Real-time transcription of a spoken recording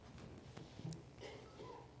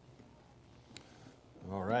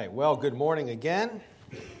All right. Well, good morning again.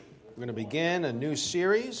 We're going to begin a new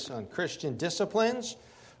series on Christian disciplines.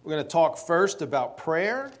 We're going to talk first about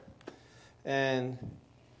prayer. And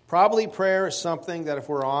probably prayer is something that if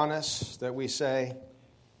we're honest, that we say,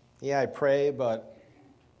 yeah, I pray, but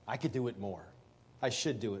I could do it more. I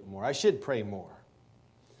should do it more. I should pray more.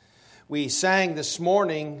 We sang this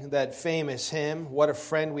morning that famous hymn, What a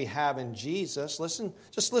Friend We Have in Jesus.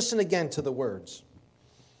 Just listen again to the words.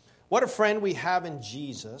 What a friend we have in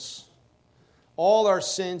Jesus, all our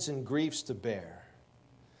sins and griefs to bear.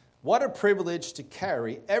 What a privilege to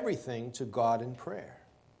carry everything to God in prayer.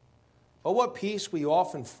 Oh, what peace we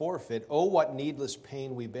often forfeit. Oh, what needless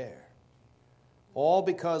pain we bear. All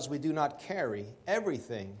because we do not carry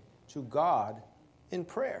everything to God in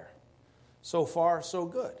prayer. So far, so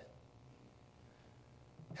good.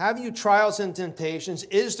 Have you trials and temptations?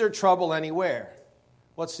 Is there trouble anywhere?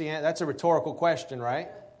 What's the answer? That's a rhetorical question, right?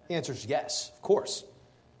 The answer is yes, of course.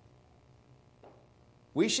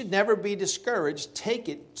 We should never be discouraged. Take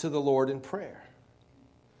it to the Lord in prayer.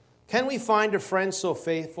 Can we find a friend so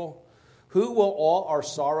faithful who will all our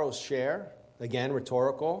sorrows share? Again,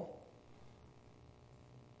 rhetorical.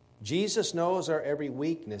 Jesus knows our every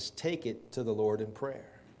weakness. Take it to the Lord in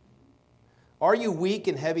prayer. Are you weak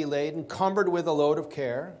and heavy laden, cumbered with a load of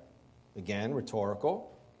care? Again,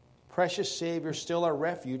 rhetorical. Precious Savior, still our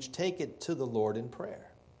refuge. Take it to the Lord in prayer.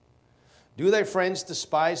 Do thy friends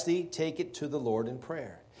despise thee? Take it to the Lord in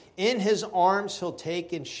prayer. In his arms he'll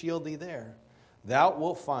take and shield thee there. Thou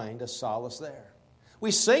wilt find a solace there.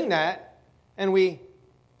 We sing that and we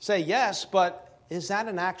say yes, but is that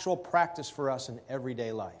an actual practice for us in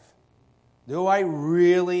everyday life? Do I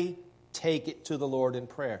really take it to the Lord in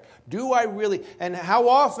prayer? Do I really? And how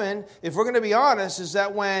often, if we're going to be honest, is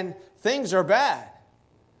that when things are bad,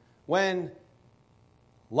 when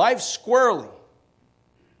life's squirrely,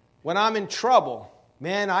 when I'm in trouble,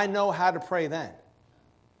 man, I know how to pray then.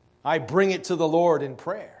 I bring it to the Lord in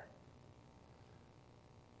prayer.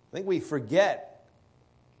 I think we forget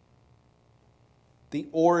the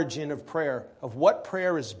origin of prayer, of what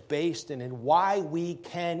prayer is based in, and why we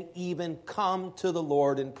can even come to the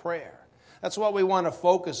Lord in prayer. That's what we want to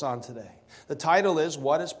focus on today. The title is,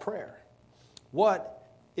 What is Prayer? What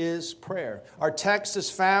is prayer? Our text is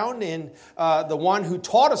found in the one who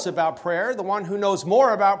taught us about prayer, the one who knows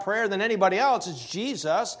more about prayer than anybody else is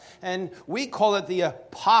Jesus, and we call it the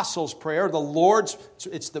Apostles' Prayer,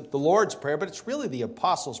 it's the Lord's Prayer, but it's really the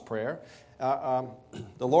Apostles' Prayer. The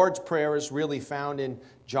Lord's Prayer is really found in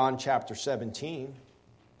John chapter 17.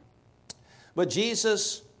 But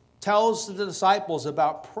Jesus tells the disciples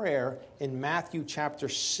about prayer in Matthew chapter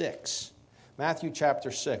 6. Matthew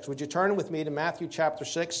chapter 6. Would you turn with me to Matthew chapter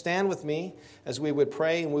 6? Stand with me as we would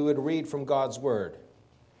pray and we would read from God's Word.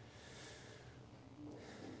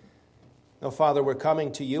 Now, Father, we're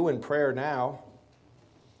coming to you in prayer now,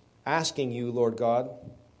 asking you, Lord God,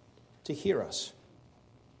 to hear us.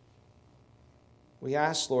 We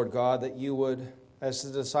ask, Lord God, that you would, as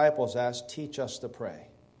the disciples asked, teach us to pray.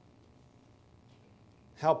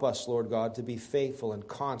 Help us, Lord God, to be faithful and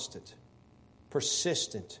constant,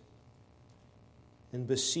 persistent, in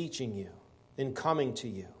beseeching you, in coming to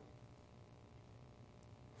you.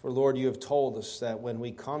 For, Lord, you have told us that when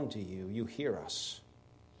we come to you, you hear us.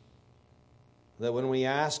 That when we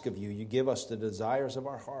ask of you, you give us the desires of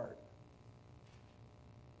our heart.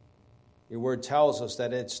 Your word tells us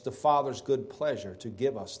that it's the Father's good pleasure to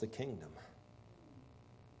give us the kingdom.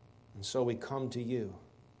 And so we come to you,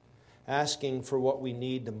 asking for what we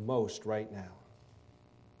need the most right now,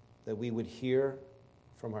 that we would hear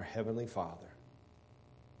from our Heavenly Father.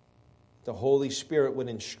 The Holy Spirit would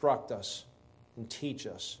instruct us and teach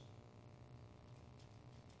us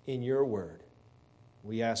in your word.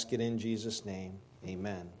 We ask it in Jesus' name.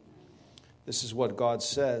 Amen. This is what God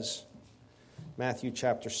says. Matthew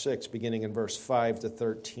chapter 6, beginning in verse 5 to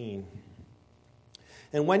 13.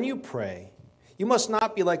 And when you pray, you must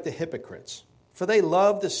not be like the hypocrites, for they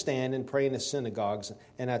love to stand and pray in the synagogues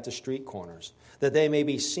and at the street corners, that they may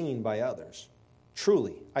be seen by others.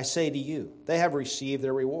 Truly, I say to you, they have received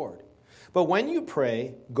their reward. But when you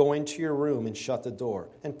pray, go into your room and shut the door,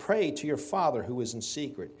 and pray to your Father who is in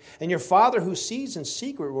secret. And your Father who sees in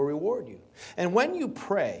secret will reward you. And when you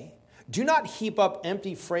pray, do not heap up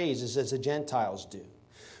empty phrases as the Gentiles do,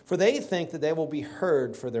 for they think that they will be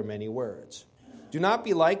heard for their many words. Do not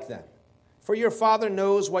be like them, for your Father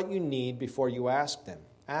knows what you need before you ask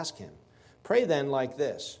him. Pray then like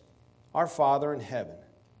this: Our Father in heaven,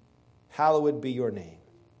 hallowed be your name.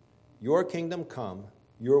 Your kingdom come.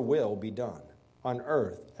 Your will be done, on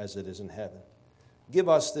earth as it is in heaven. Give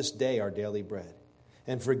us this day our daily bread,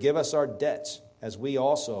 and forgive us our debts, as we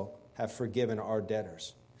also have forgiven our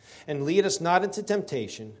debtors. And lead us not into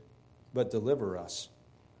temptation, but deliver us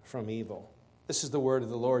from evil. This is the word of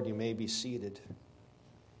the Lord. You may be seated.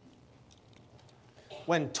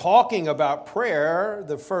 When talking about prayer,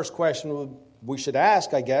 the first question we should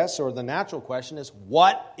ask, I guess, or the natural question is,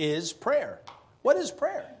 what is prayer? What is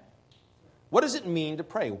prayer? What does it mean to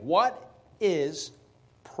pray? What is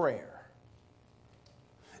prayer?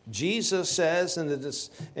 Jesus says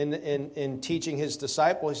in teaching his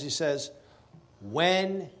disciples, he says,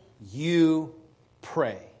 when you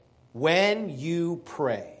pray. When you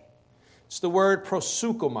pray. It's the word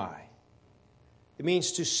proseuchomai. It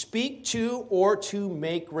means to speak to or to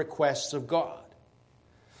make requests of God.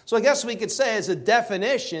 So I guess we could say as a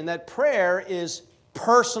definition that prayer is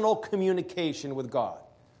personal communication with God.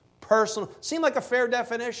 Personal. Seem like a fair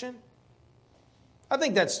definition? I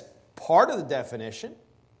think that's part of the definition.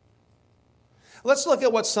 Let's look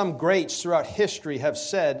at what some greats throughout history have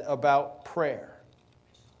said about prayer.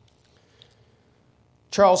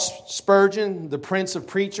 Charles Spurgeon, the Prince of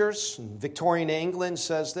Preachers in Victorian England,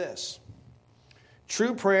 says this: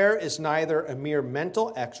 true prayer is neither a mere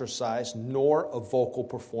mental exercise nor a vocal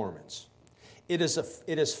performance. It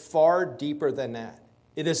is far deeper than that.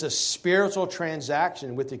 It is a spiritual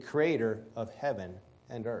transaction with the Creator of heaven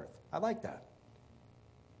and earth. I like that.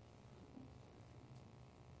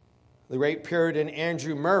 The great Puritan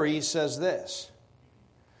Andrew Murray says this: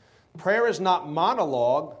 prayer is not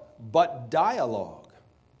monologue, but dialogue.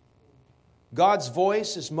 God's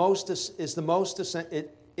voice is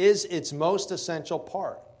its most essential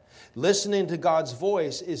part. Listening to God's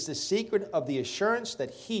voice is the secret of the assurance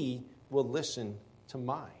that He will listen to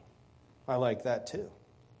mine. I like that too.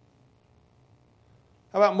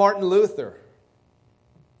 How about Martin Luther?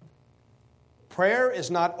 Prayer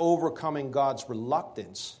is not overcoming God's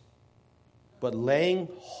reluctance, but laying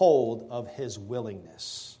hold of His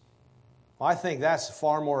willingness. Well, I think that's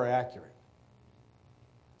far more accurate.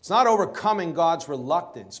 It's not overcoming God's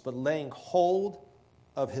reluctance, but laying hold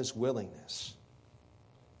of His willingness.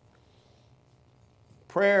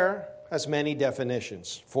 Prayer has many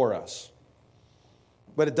definitions for us,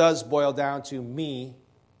 but it does boil down to me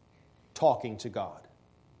talking to God.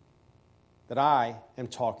 That I am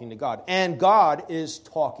talking to God. And God is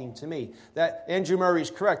talking to me. That Andrew Murray is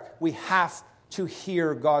correct. We have to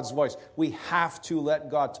hear God's voice. We have to let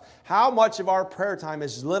God. How much of our prayer time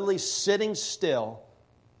is literally sitting still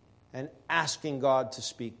and asking God to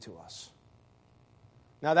speak to us?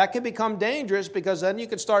 Now that can become dangerous because then you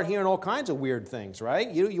can start hearing all kinds of weird things, right?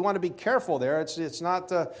 You want to be careful there. It's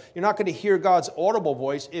not you're not going to hear God's audible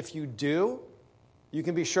voice. If you do, you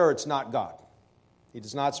can be sure it's not God. He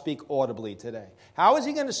does not speak audibly today. How is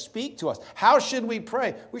He going to speak to us? How should we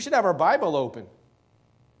pray? We should have our Bible open. We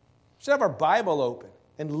should have our Bible open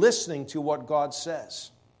and listening to what God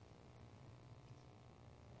says.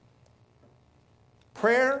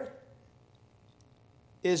 Prayer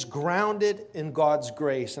is grounded in God's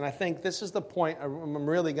grace. And I think this is the point I'm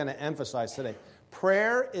really going to emphasize today.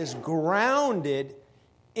 Prayer is grounded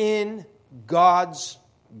in God's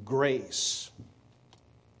grace.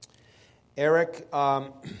 Eric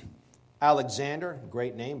Alexander,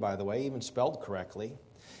 great name by the way, even spelled correctly,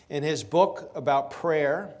 in his book about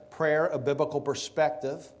prayer, A Biblical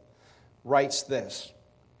Perspective, writes this: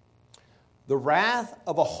 the wrath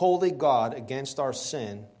of a holy God against our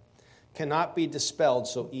sin cannot be dispelled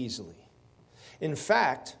so easily. In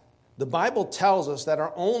fact, the Bible tells us that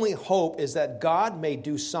our only hope is that God may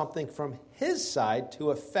do something from His side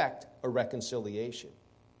to effect a reconciliation.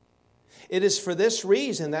 It is for this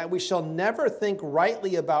reason that we shall never think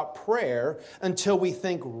rightly about prayer until we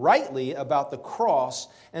think rightly about the cross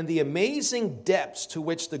and the amazing depths to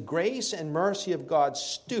which the grace and mercy of God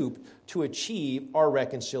stoop to achieve our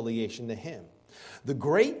reconciliation to Him. The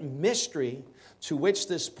great mystery to which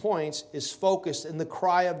this points is focused in the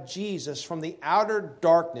cry of Jesus from the outer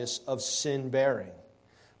darkness of sin-bearing.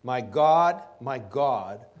 My God,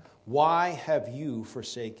 why have you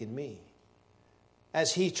forsaken me?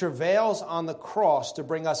 As He travails on the cross to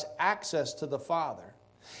bring us access to the Father,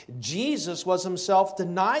 Jesus was Himself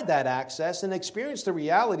denied that access and experienced the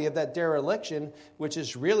reality of that dereliction, which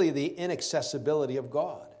is really the inaccessibility of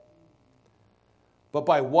God. But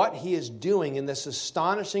by what He is doing in this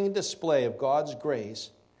astonishing display of God's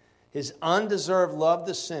grace, His undeserved love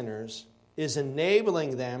to sinners is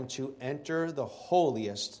enabling them to enter the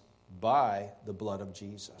holiest by the blood of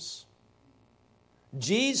Jesus.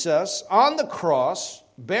 Jesus on the cross,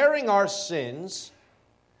 bearing our sins,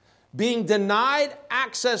 being denied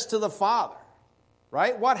access to the Father.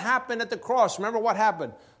 Right? What happened at the cross? Remember what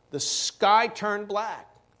happened? The sky turned black.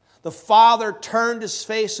 The Father turned His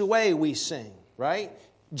face away, we sing. Right?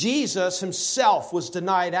 Jesus himself was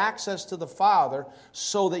denied access to the Father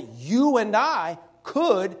so that you and I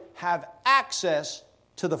could have access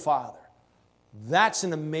to the Father. That's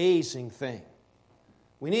an amazing thing.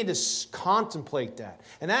 We need to contemplate that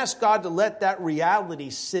and ask God to let that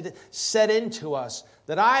reality set into us,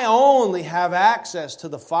 that I only have access to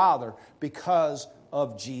the Father because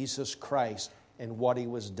of Jesus Christ and what He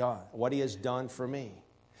has done for me.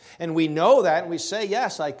 And we know that, and we say,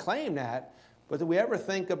 yes, I claim that, but do we ever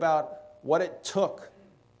think about what it took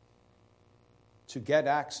to get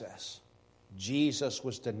access? Jesus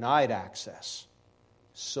was denied access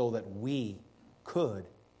so that we could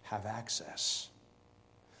have access.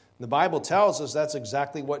 The Bible tells us that's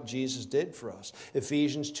exactly what Jesus did for us.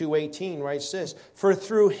 Ephesians 2:18 writes this, "For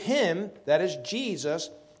through Him," that is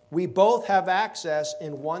Jesus, "we both have access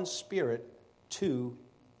in one Spirit to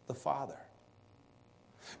the Father."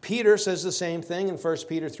 Peter says the same thing in 1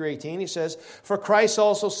 Peter 3:18. He says, "For Christ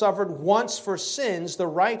also suffered once for sins, the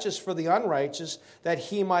righteous for the unrighteous, that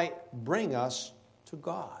He might bring us to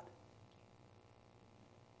God."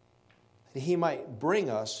 That He might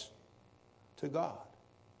bring us to God.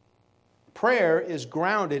 Prayer is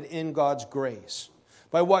grounded in God's grace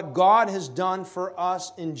by what God has done for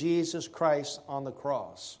us in Jesus Christ on the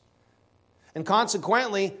cross. And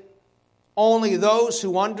consequently, only those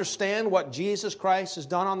who understand what Jesus Christ has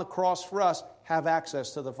done on the cross for us have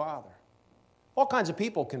access to the Father. All kinds of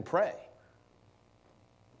people can pray.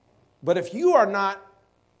 But if you are not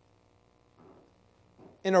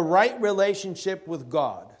in a right relationship with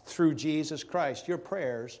God through Jesus Christ, your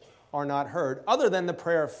prayers are not heard, other than the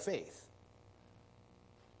prayer of faith.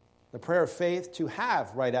 The prayer of faith to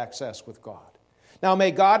have right access with God. Now,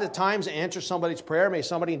 may God at times answer somebody's prayer. May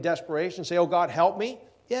somebody in desperation say, "Oh, God, help me."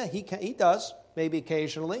 Yeah, He does, maybe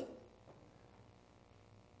occasionally.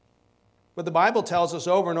 But the Bible tells us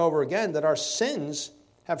over and over again that our sins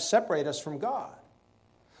have separated us from God.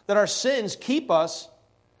 That our sins keep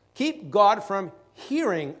God from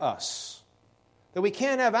hearing us. That we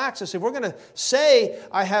can't have access. If we're going to say,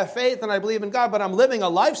 "I have faith and I believe in God," but I'm living a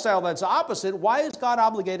lifestyle that's opposite, why is God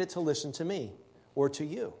obligated to listen to me or to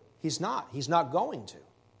you? He's not. He's not going to.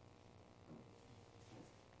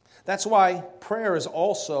 That's why prayer is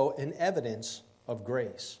also an evidence of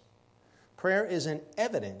grace. Prayer is an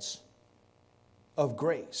evidence of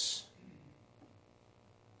grace.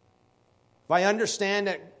 If I understand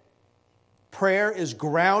that prayer is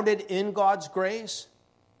grounded in God's grace,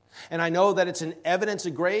 and I know that it's an evidence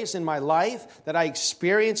of grace in my life, that I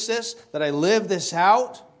experience this, that I live this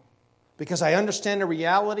out, because I understand the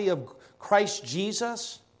reality of Christ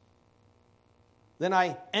Jesus, then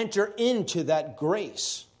I enter into that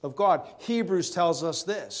grace of God. Hebrews tells us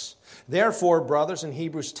this. "Therefore, brothers," in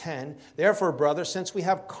Hebrews 10, "Therefore, brothers, since we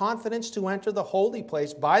have confidence to enter the holy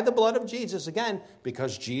place by the blood of Jesus," again,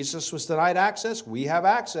 because Jesus was denied access, we have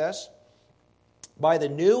access, "by the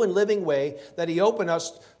new and living way that He opened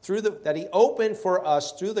for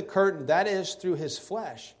us through the curtain, that is, through His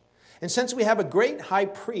flesh. And since we have a great high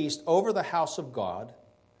priest over the house of God,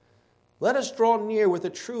 let us draw near with a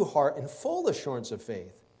true heart and full assurance of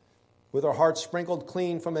faith, with our hearts sprinkled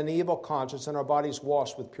clean from an evil conscience and our bodies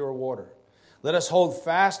washed with pure water. Let us hold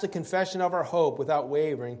fast the confession of our hope without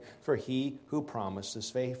wavering, for He who promised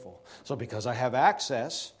is faithful." So because I have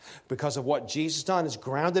access, because of what Jesus done, is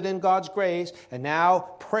grounded in God's grace, and now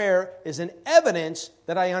prayer is an evidence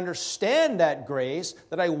that I understand that grace,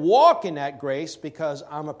 that I walk in that grace, because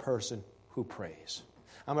I'm a person who prays.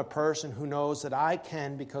 I'm a person who knows that I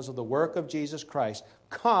can, because of the work of Jesus Christ,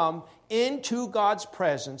 come into God's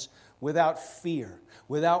presence without fear,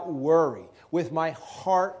 without worry, with my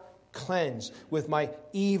heart cleansed, with my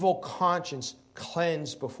evil conscience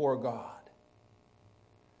cleansed before God.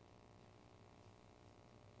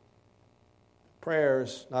 Prayer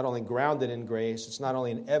is not only grounded in grace, it's not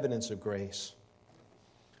only an evidence of grace,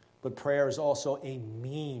 but prayer is also a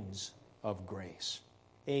means of grace.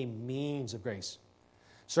 A means of grace.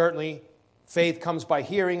 Certainly, faith comes by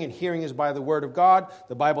hearing, and hearing is by the word of God.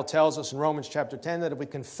 The Bible tells us in Romans chapter 10 that if we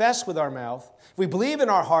confess with our mouth, if we believe in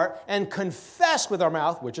our heart and confess with our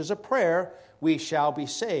mouth, which is a prayer, we shall be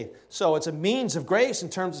saved. So it's a means of grace in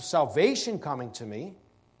terms of salvation coming to me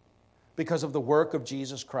because of the work of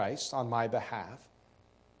Jesus Christ on my behalf.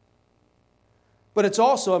 But it's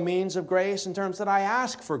also a means of grace in terms that I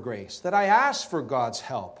ask for grace, that I ask for God's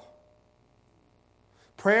help.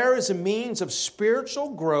 Prayer is a means of spiritual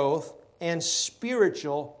growth and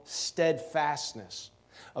spiritual steadfastness.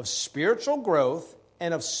 Of spiritual growth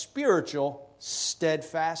and of spiritual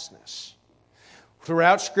steadfastness.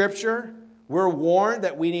 Throughout Scripture, we're warned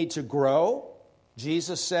that we need to grow.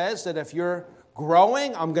 Jesus says that if you're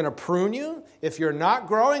growing, I'm going to prune you. If you're not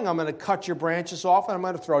growing, I'm going to cut your branches off and I'm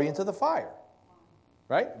going to throw you into the fire.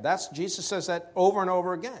 Right? Jesus says that over and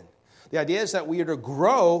over again. The idea is that we are to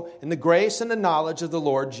grow in the grace and the knowledge of the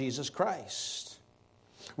Lord Jesus Christ.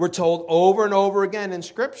 We're told over and over again in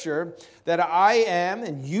Scripture that I am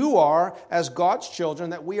and you are, as God's children,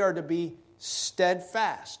 that we are to be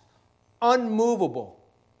steadfast, unmovable,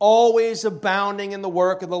 always abounding in the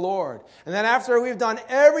work of the Lord. And then after we've done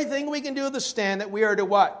everything we can do to stand, that we are to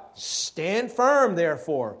what? Stand firm,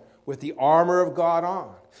 therefore, with the armor of God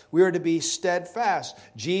on. We are to be steadfast.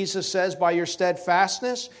 Jesus says, by your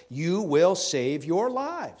steadfastness, you will save your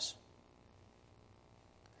lives.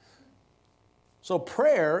 So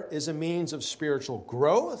prayer is a means of spiritual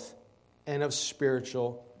growth and of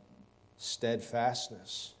spiritual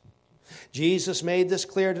steadfastness. Jesus made this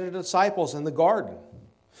clear to the disciples in the garden.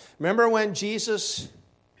 Remember when Jesus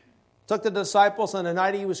took the disciples on the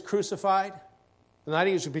night he was crucified? The night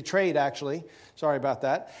he was betrayed, actually. Sorry about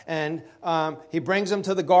that. And he brings them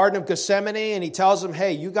to the Garden of Gethsemane, and he tells them,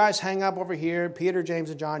 hey, you guys hang up over here, Peter,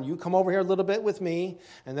 James, and John. You come over here a little bit with me,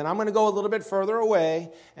 and then I'm going to go a little bit further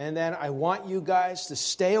away, and then I want you guys to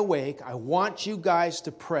stay awake. I want you guys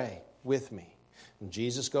to pray with me. And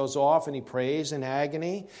Jesus goes off, and he prays in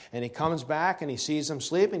agony, and he comes back, and he sees them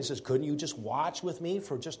sleeping. He says, couldn't you just watch with me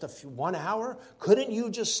for just 1 hour? Couldn't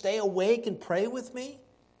you just stay awake and pray with me?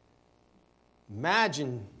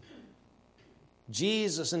 Imagine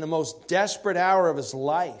Jesus in the most desperate hour of his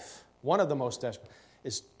life, one of the most desperate,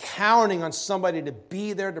 is counting on somebody to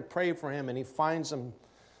be there to pray for him, and he finds them,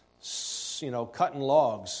 cutting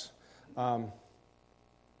logs.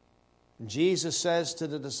 Jesus says to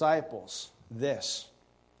the disciples this,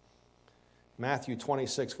 Matthew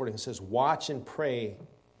 26:40, he says, watch and pray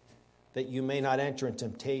that you may not enter in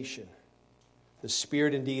temptation. The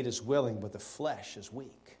spirit indeed is willing, but the flesh is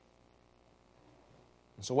weak.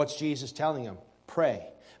 So what's Jesus telling them? Pray,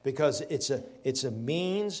 because it's a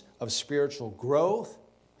means of spiritual growth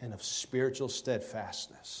and of spiritual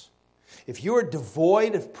steadfastness. If you are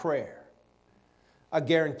devoid of prayer, I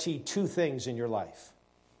guarantee 2 things in your life.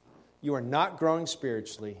 You are not growing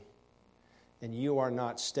spiritually, and you are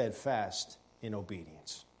not steadfast in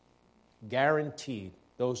obedience. Guaranteed,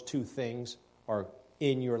 those 2 things are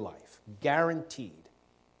in your life. Guaranteed.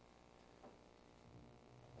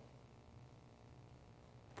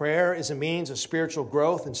 Prayer is a means of spiritual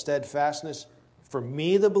growth and steadfastness for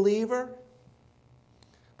me, the believer.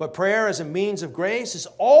 But prayer as a means of grace is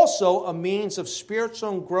also a means of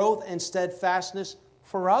spiritual growth and steadfastness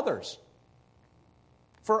for others.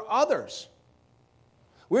 For others.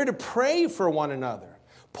 We're to pray for one another.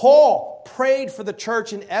 Paul prayed for the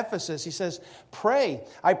church in Ephesus. He says, pray.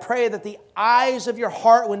 I pray that the eyes of your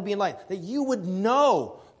heart would be enlightened, that you would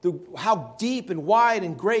know how deep and wide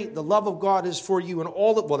and great the love of God is for you and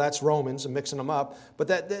all that. Well, that's Romans, I'm mixing them up. But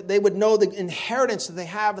that they would know the inheritance that they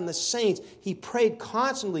have in the saints. He prayed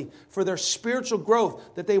constantly for their spiritual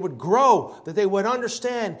growth, that they would grow, that they would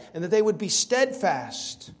understand, and that they would be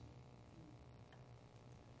steadfast.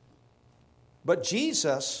 But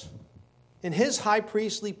Jesus, in his high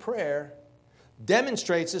priestly prayer,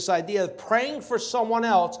 demonstrates this idea of praying for someone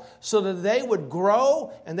else so that they would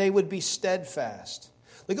grow and they would be steadfast.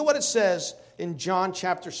 Look at what it says in John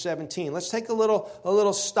chapter 17. Let's take a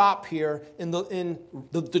little stop here in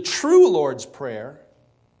the true Lord's Prayer,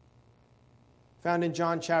 found in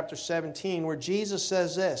John chapter 17, where Jesus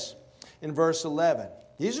says this in verse 11.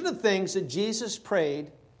 These are the things that Jesus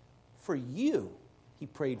prayed for you. He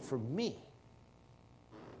prayed for me.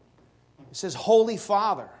 It says, Holy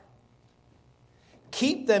Father,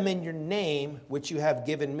 keep them in your name which you have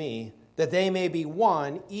given me, that they may be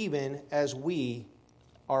one, even as we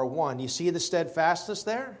are one. You see the steadfastness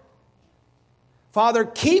there? Father,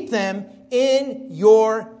 keep them in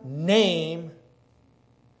your name,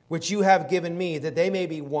 which you have given me, that they may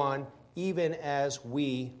be one, even as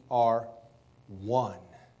we are one.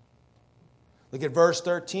 Look at verse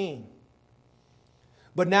 13.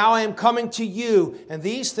 But now I am coming to you, and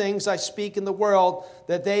these things I speak in the world,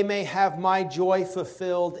 that they may have my joy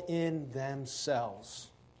fulfilled in themselves.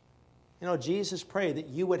 You know, Jesus prayed that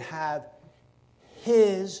you would have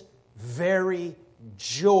his very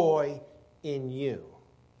joy in you.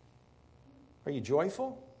 Are you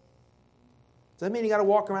joyful? Does that mean you got to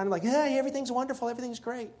walk around like, hey, everything's wonderful, everything's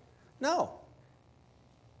great? No.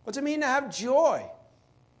 What's it mean to have joy?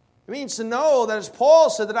 It means to know that, as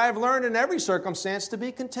Paul said, that I have learned in every circumstance to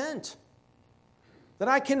be content. That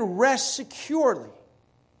I can rest securely,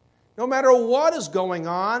 no matter what is going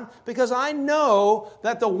on, because I know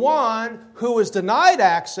that the one who is denied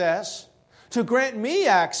access to grant me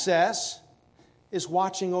access is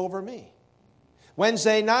watching over me.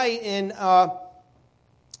 Wednesday night in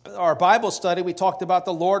our Bible study, we talked about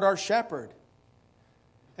the Lord our shepherd.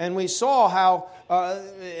 And we saw how,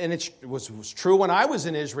 and it was true when I was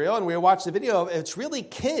in Israel, and we watched the video, it's really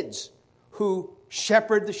kids who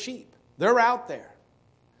shepherd the sheep. They're out there.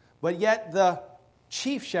 But yet the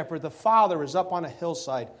chief shepherd, the father, is up on a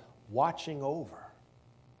hillside watching over.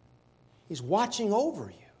 He's watching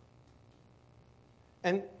over you.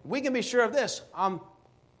 And we can be sure of this.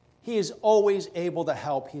 He is always able to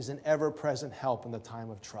help. He's an ever-present help in the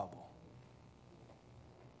time of trouble.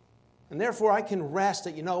 And therefore, I can rest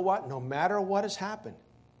that, you know what? No matter what has happened,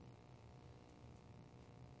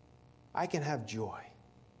 I can have joy.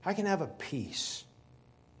 I can have a peace.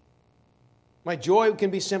 My joy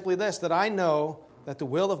can be simply this, that I know that the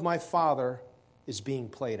will of my Father is being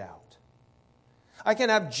played out. I can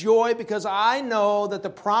have joy because I know that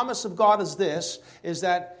the promise of God is this, is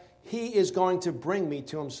that He is going to bring me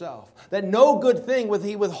to Himself. That no good thing will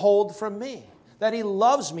He withhold from me. That He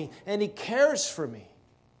loves me and He cares for me.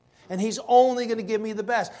 And He's only going to give me the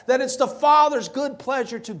best. That it's the Father's good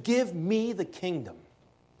pleasure to give me the kingdom.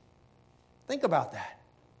 Think about that.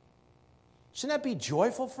 Shouldn't that be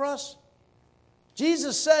joyful for us?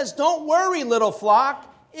 Jesus says, don't worry, little flock.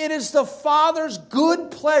 It is the Father's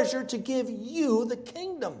good pleasure to give you the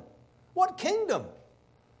kingdom. What kingdom?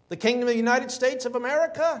 The kingdom of the United States of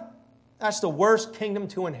America? That's the worst kingdom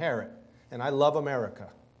to inherit. And I love America.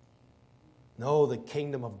 No, the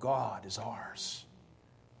kingdom of God is ours.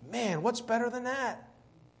 Man, what's better than that?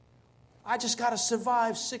 I just got to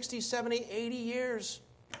survive 60, 70, 80 years.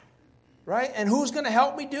 Right? And who's going to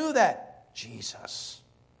help me do that? Jesus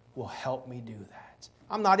will help me do that.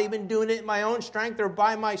 I'm not even doing it in my own strength or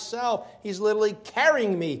by myself. He's literally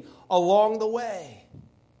carrying me along the way.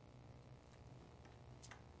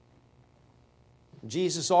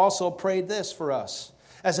 Jesus also prayed this for us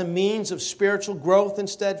as a means of spiritual growth and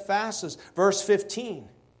steadfastness. Verse 15.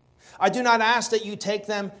 I do not ask that you take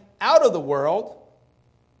them out of the world.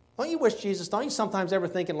 Don't you wish, Jesus, don't you sometimes ever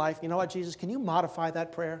think in life, you know what, Jesus, can you modify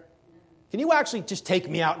that prayer? Can you actually just take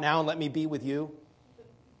me out now and let me be with you?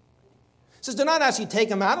 It says, do not ask you take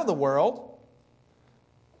them out of the world,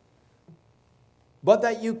 but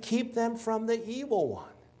that you keep them from the evil one.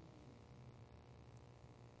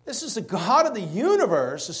 This is the God of the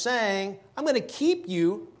universe is saying, I'm going to keep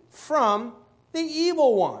you from the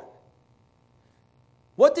evil one.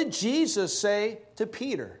 What did Jesus say to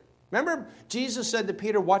Peter? Remember, Jesus said to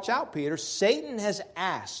Peter, watch out, Peter. Satan has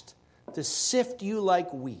asked to sift you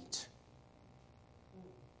like wheat.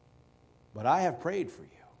 But I have prayed for you.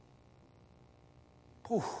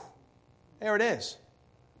 Whew. There it is.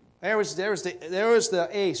 There was the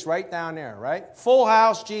ace right down there, right? Full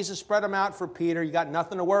house, Jesus spread them out for Peter. You got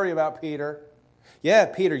nothing to worry about, Peter. Yeah,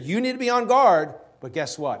 Peter, you need to be on guard. But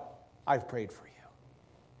guess what? I've prayed for you.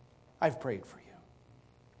 I've prayed for you.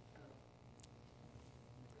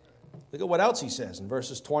 Look at what else he says in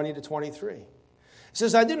verses 20 to 23. He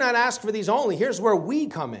says, I do not ask for these only. Here's where we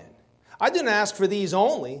come in. I do not ask for these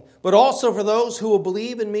only, but also for those who will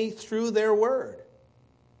believe in me through their word.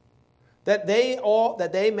 That they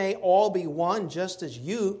may all be one, just as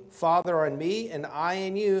you, Father, are in me, and I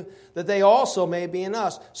in you, that they also may be in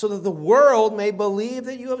us, so that the world may believe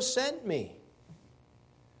that you have sent me.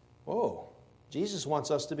 Whoa. Jesus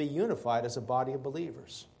wants us to be unified as a body of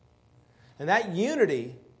believers. And that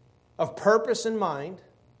unity of purpose and mind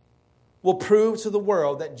will prove to the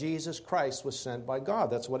world that Jesus Christ was sent by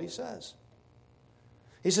God. That's what he says.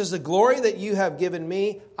 He says, the glory that you have given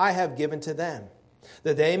me, I have given to them,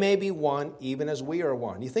 that they may be one, even as we are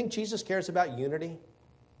one. You think Jesus cares about unity?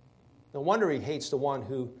 No wonder he hates the one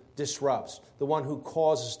who disrupts, the one who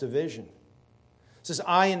causes division. It says,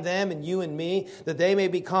 I and them and you and me, that they may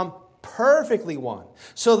become perfectly one,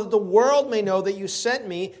 so that the world may know that you sent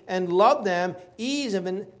me and loved them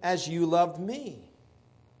even as you loved me.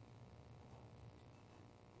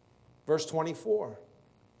 Verse 24.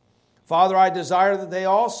 Father, I desire that they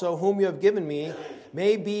also, whom you have given me,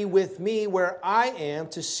 may be with me where I am,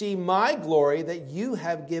 to see my glory that you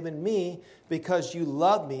have given me, because you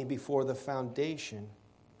loved me before the foundation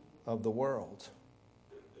of the world.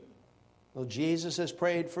 Well, Jesus has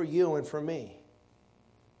prayed for you and for me,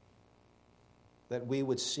 that we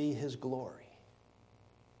would see his glory.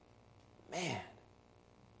 Man,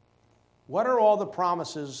 what are all the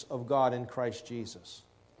promises of God in Christ Jesus?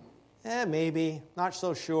 Maybe, not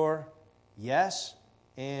so sure. Yes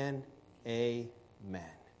and amen.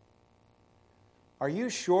 Are you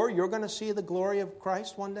sure you're going to see the glory of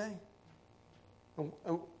Christ one day?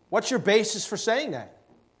 What's your basis for saying that?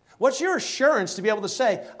 What's your assurance to be able to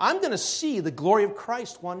say, I'm going to see the glory of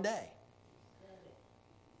Christ one day?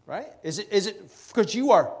 Right? Is it because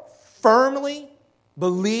you are firmly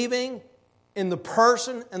believing in the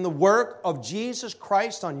person and the work of Jesus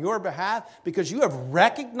Christ on your behalf, because you have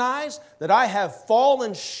recognized that I have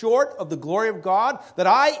fallen short of the glory of God, that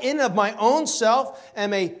I, in of my own self,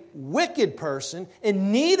 am a wicked person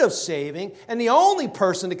in need of saving, and the only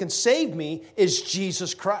person that can save me is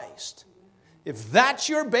Jesus Christ. If that's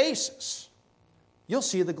your basis, you'll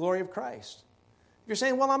see the glory of Christ. If you're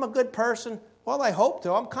saying, well, I'm a good person, well, I hope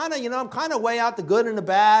to. I'm kind of way out the good and the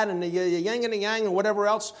bad and the yin and the yang and whatever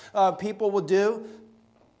else people will do.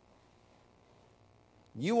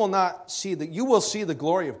 You will see the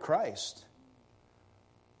glory of Christ,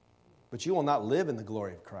 but you will not live in the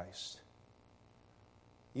glory of Christ.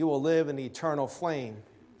 You will live in the eternal flame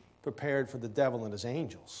prepared for the devil and his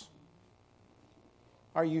angels.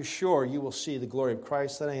 Are you sure you will see the glory of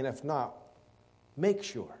Christ? And if not, make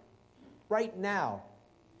sure. Right now,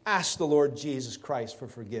 ask the Lord Jesus Christ for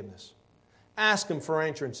forgiveness. Ask Him for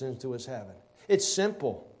entrance into His heaven. It's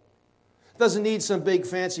simple. It doesn't need some big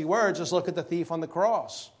fancy words. Just look at the thief on the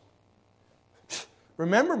cross.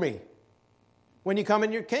 Remember me when you come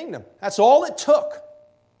in your kingdom. That's all it took.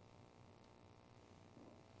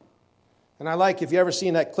 And I like, if you ever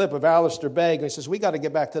seen that clip of Alistair Begg, and he says, we got to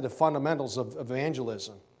get back to the fundamentals of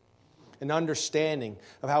evangelism and understanding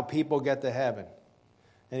of how people get to heaven.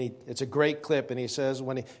 And it's a great clip, and he says,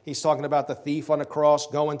 when he's talking about the thief on the cross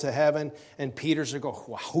going to heaven, and Peter's going,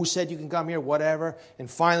 who said you can come here, whatever. And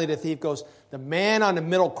finally the thief goes, the man on the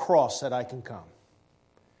middle cross said I can come.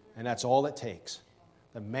 And that's all it takes.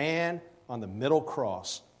 The man on the middle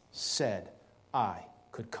cross said I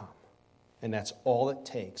could come. And that's all it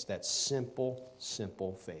takes, that simple,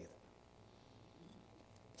 simple faith.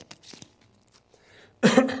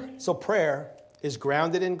 So prayer is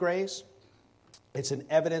grounded in grace. It's an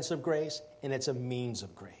evidence of grace, and it's a means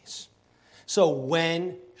of grace. So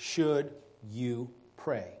when should you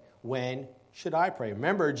pray? When should I pray?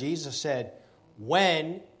 Remember, Jesus said,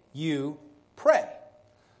 when you pray.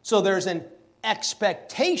 So there's an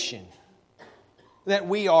expectation that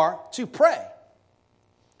we are to pray.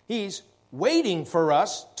 He's waiting for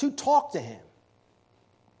us to talk to Him.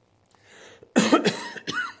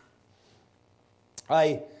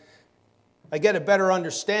 I get a better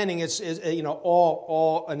understanding. It's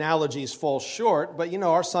all analogies fall short, but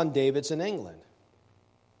our son David's in England.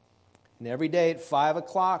 And every day at 5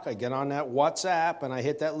 o'clock, I get on that WhatsApp and I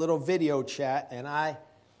hit that little video chat, and I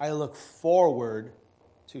look forward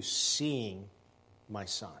to seeing my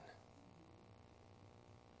son.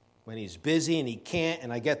 When he's busy and he can't,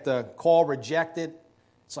 and I get the call rejected,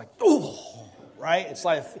 it's like, oh, right? It's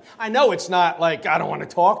like, I know it's not like I don't want to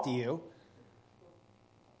talk to you.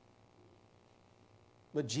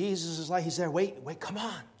 But Jesus is like, He's there, wait, come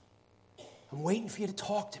on. I'm waiting for you to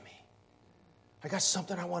talk to me. I got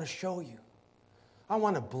something I want to show you. I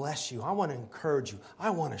want to bless you. I want to encourage you. I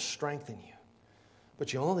want to strengthen you.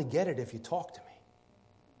 But you only get it if you talk to me.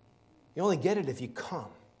 You only get it if you come.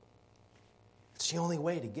 It's the only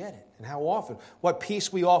way to get it. And how often? What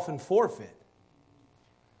peace we often forfeit.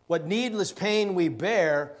 What needless pain we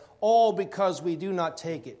bear, all because we do not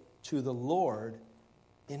take it to the Lord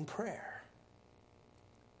in prayer.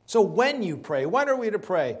 So when you pray, when are we to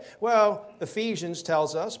pray? Well, Ephesians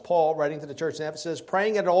tells us, Paul writing to the church in Ephesus,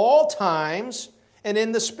 praying at all times and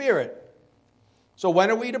in the Spirit. So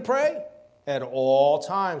when are we to pray? At all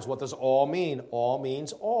times. What does all mean? All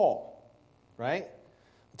means all, right?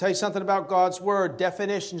 I'll tell you something about God's Word.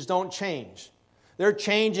 Definitions don't change. They're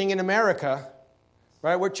changing in America,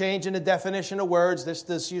 right? We're changing the definition of words.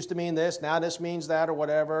 This used to mean this, now this means that, or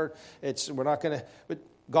whatever. We're not going to... But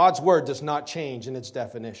God's Word does not change in its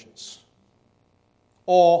definitions.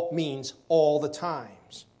 All means all the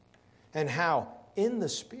times. And how? In the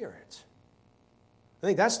Spirit. I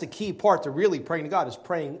think that's the key part to really praying to God, is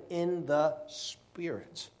praying in the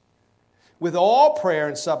Spirit. With all prayer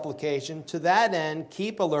and supplication, to that end,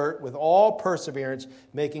 keep alert with all perseverance,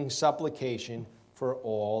 making supplication for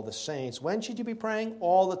all the saints. When should you be praying?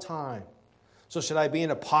 All the time. So should I be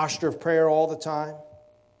in a posture of prayer all the time?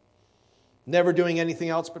 Never doing anything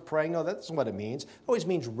else but praying? No, that's what it means. It always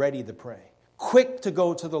means ready to pray. Quick to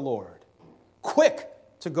go to the Lord. Quick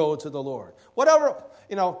to go to the Lord. Whatever,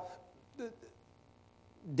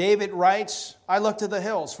 David writes, I look to the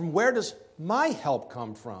hills. From where does my help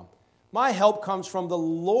come from? My help comes from the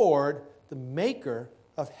Lord, the maker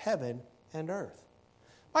of heaven and earth.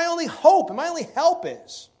 My only hope and my only help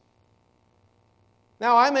is.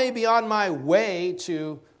 Now, I may be on my way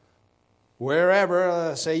to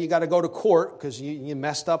wherever, say you got to go to court because you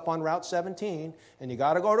messed up on Route 17 and you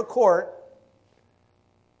got to go to court.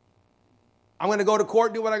 I'm going to go to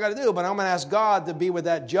court, do what I got to do, but I'm going to ask God to be with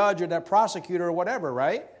that judge or that prosecutor or whatever,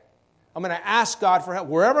 right? I'm going to ask God for help.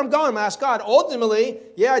 Wherever I'm going, I'm going to ask God. Ultimately,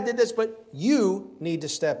 yeah, I did this, but you need to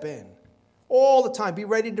step in. All the time, be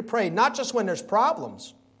ready to pray, not just when there's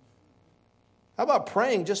problems. How about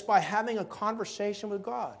praying just by having a conversation with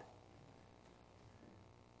God?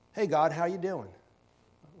 Hey, God, how you doing?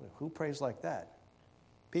 Who prays like that?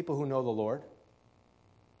 People who know the Lord.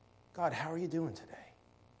 God, how are you doing today?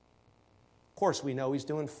 Of course, we know He's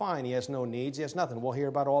doing fine. He has no needs. He has nothing. We'll hear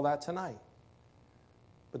about all that tonight.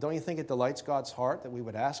 But don't you think it delights God's heart that we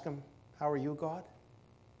would ask Him, how are you, God?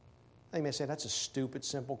 They may say, that's a stupid,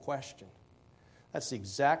 simple question. That's the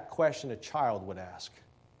exact question a child would ask.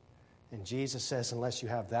 And Jesus says, unless you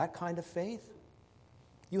have that kind of faith,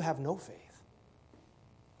 you have no faith.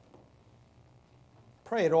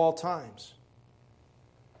 Pray at all times.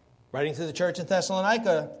 Writing to the church in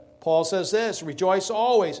Thessalonica, Paul says this, rejoice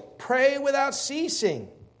always, pray without ceasing.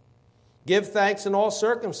 Give thanks in all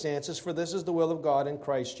circumstances, for this is the will of God in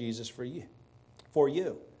Christ Jesus for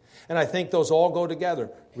you. And I think those all go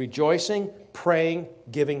together. Rejoicing, praying,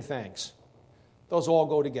 giving thanks. Those all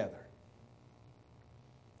go together.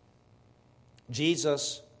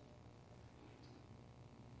 Jesus,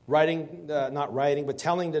 telling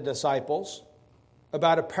the disciples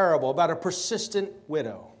about a parable, about a persistent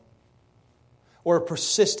widow or a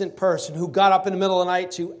persistent person who got up in the middle of the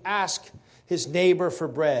night to ask his neighbor for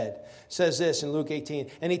bread. Says this in Luke 18.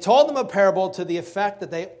 And he told them a parable to the effect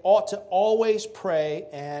that they ought to always pray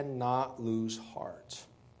and not lose heart.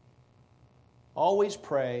 Always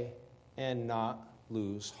pray and not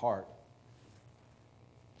lose heart.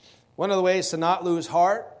 One of the ways to not lose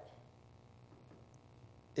heart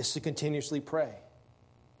is to continuously pray.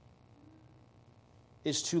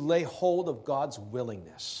 Is to lay hold of God's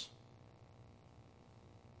willingness.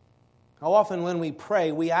 How often when we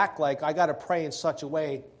pray, we act like I got to pray in such a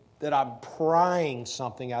way that I'm prying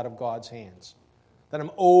something out of God's hands, that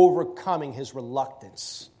I'm overcoming His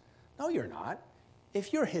reluctance. No, you're not.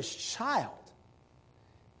 If you're His child,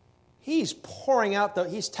 He's pouring out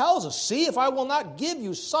He tells us, see, if I will not give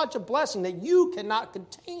you such a blessing that you cannot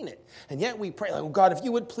contain it. And yet we pray, like, oh God, if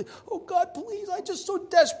you would please, oh God, please, I just so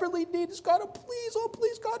desperately need this. God, oh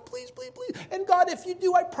please, God, please, please, please. And God, if you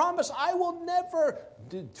do, I promise I will never.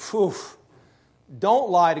 Don't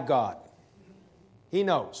lie to God. He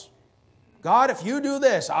knows. God, if you do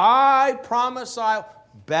this, I promise I'll.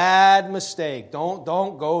 Bad mistake. Don't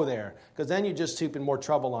go there, because then you're just heaping more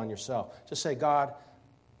trouble on yourself. Just say, God,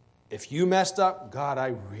 if you messed up, God,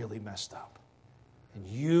 I really messed up. And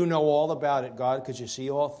you know all about it, God, because you see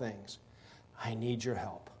all things. I need your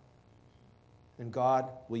help. And God,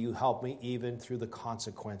 will you help me even through the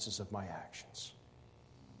consequences of my actions?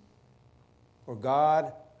 Or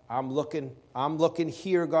God, I'm looking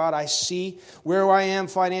here, God. I see where I am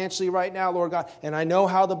financially right now, Lord God. And I know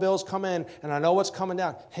how the bills come in, and I know what's coming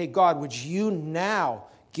down. Hey, God, would you now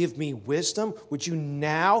give me wisdom? Would you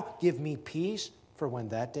now give me peace for when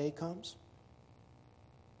that day comes?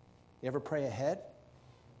 You ever pray ahead?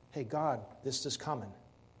 Hey, God, this is coming.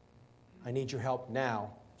 I need your help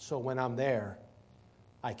now, so when I'm there,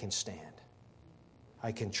 I can stand.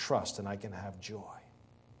 I can trust, and I can have joy.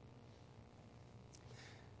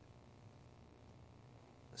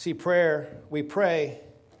 See, we pray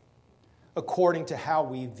according to how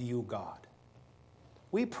we view God.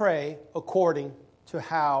 We pray according to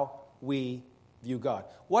how we view God.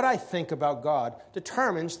 What I think about God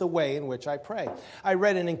determines the way in which I pray. I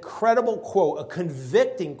read an incredible quote, a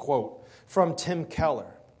convicting quote from Tim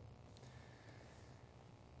Keller.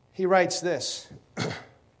 He writes this,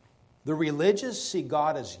 the religious see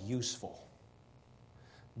God as useful.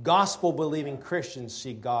 Gospel-believing Christians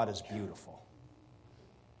see God as beautiful.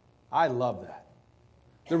 I love that.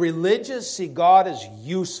 The religious see God as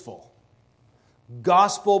useful.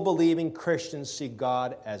 Gospel-believing Christians see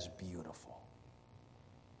God as beautiful.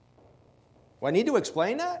 Do I need to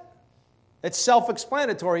explain that? It's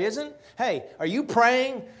self-explanatory, isn't it? Hey, are you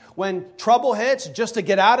praying when trouble hits just to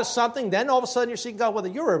get out of something? Then all of a sudden you're seeing God. Whether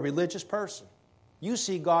you're a religious person, you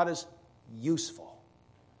see God as useful.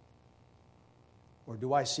 Or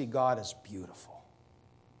do I see God as beautiful?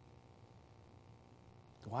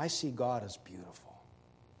 Do I see God as beautiful?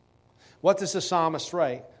 What does the psalmist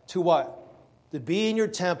write? To what? To be in your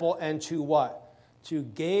temple and to what? To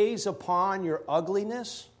gaze upon your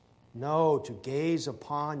ugliness? No, to gaze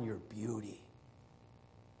upon your beauty.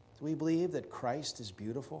 Do we believe that Christ is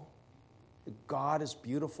beautiful? That God is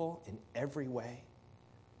beautiful in every way?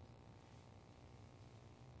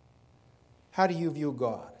 How do you view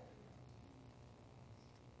God?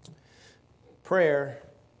 Prayer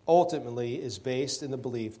ultimately is based in the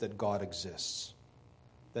belief that God exists.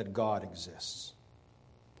 That God exists.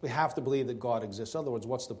 We have to believe that God exists. In other words,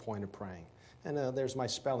 what's the point of praying? And there's my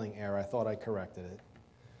spelling error. I thought I corrected it.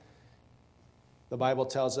 The Bible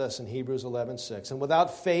tells us in Hebrews 11:6, and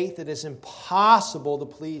without faith it is impossible to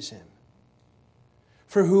please him.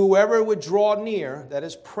 For whoever would draw near, that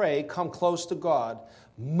is pray, come close to God,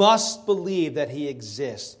 must believe that he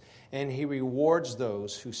exists, and he rewards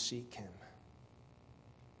those who seek him.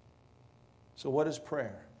 So what is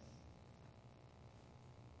prayer?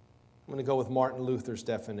 I'm going to go with Martin Luther's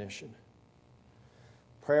definition.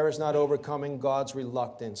 Prayer is not overcoming God's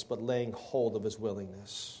reluctance, but laying hold of his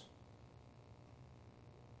willingness.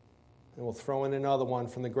 And we'll throw in another one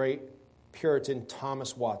from the great Puritan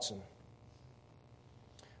Thomas Watson.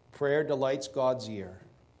 Prayer delights God's ear.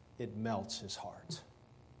 It melts his heart.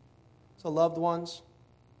 So loved ones,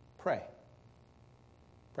 pray.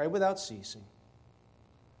 Pray without ceasing.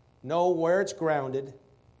 Know where it's grounded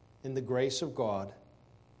in the grace of God.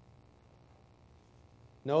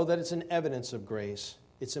 Know that it's an evidence of grace.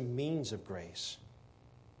 It's a means of grace.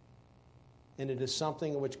 And it is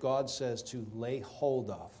something in which God says to lay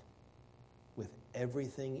hold of with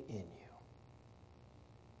everything in you.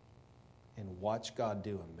 And watch God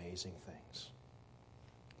do amazing things.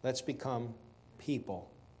 Let's become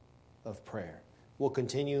people of prayer. We'll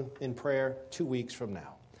continue in prayer 2 weeks from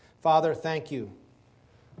now. Father, thank you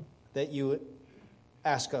that you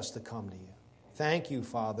ask us to come to you. Thank you,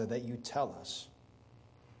 Father, that you tell us,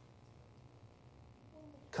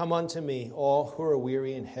 come unto me, all who are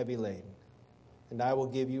weary and heavy laden, and I will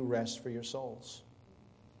give you rest for your souls.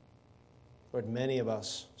 Lord, many of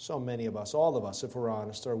us, so many of us, all of us, if we're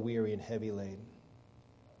honest, are weary and heavy laden.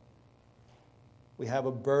 We have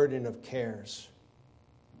a burden of cares.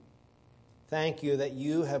 Thank you that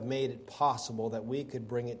you have made it possible that we could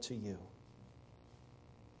bring it to you.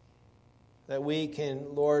 That we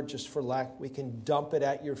can, Lord, just for lack, we can dump it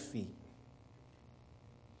at your feet.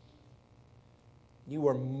 You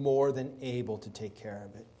are more than able to take care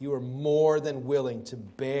of it. You are more than willing to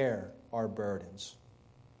bear our burdens.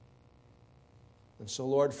 And so,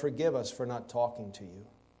 Lord, forgive us for not talking to you.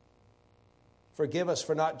 Forgive us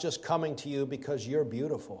for not just coming to you because you're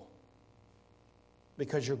beautiful,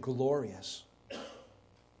 because you're glorious,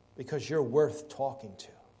 because you're worth talking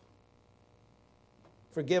to.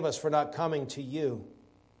 Forgive us for not coming to you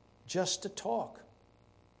just to talk.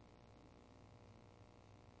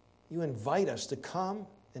 You invite us to come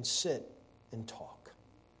and sit and talk.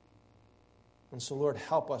 And so, Lord,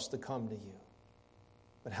 help us to come to you.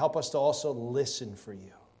 But help us to also listen for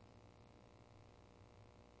you.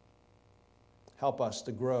 Help us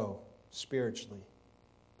to grow spiritually,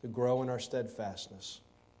 to grow in our steadfastness.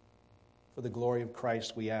 For the glory of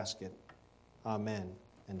Christ we ask it. Amen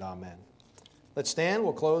and amen. Let's stand.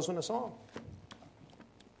 We'll close with a song.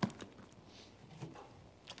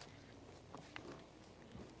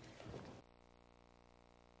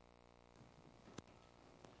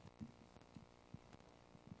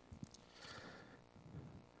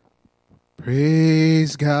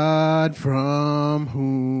 Praise God from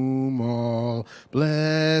whom all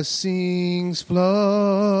blessings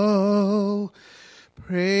flow.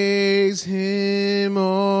 Praise Him,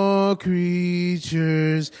 all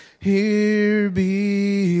creatures here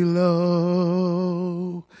below.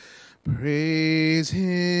 Praise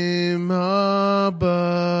Him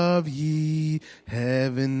above, ye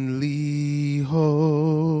heavenly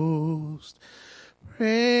host.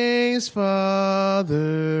 Praise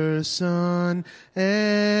Father, Son,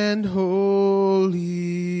 and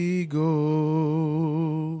Holy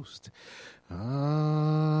Ghost.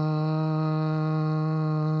 Amen.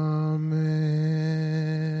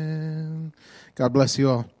 God bless you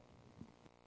all.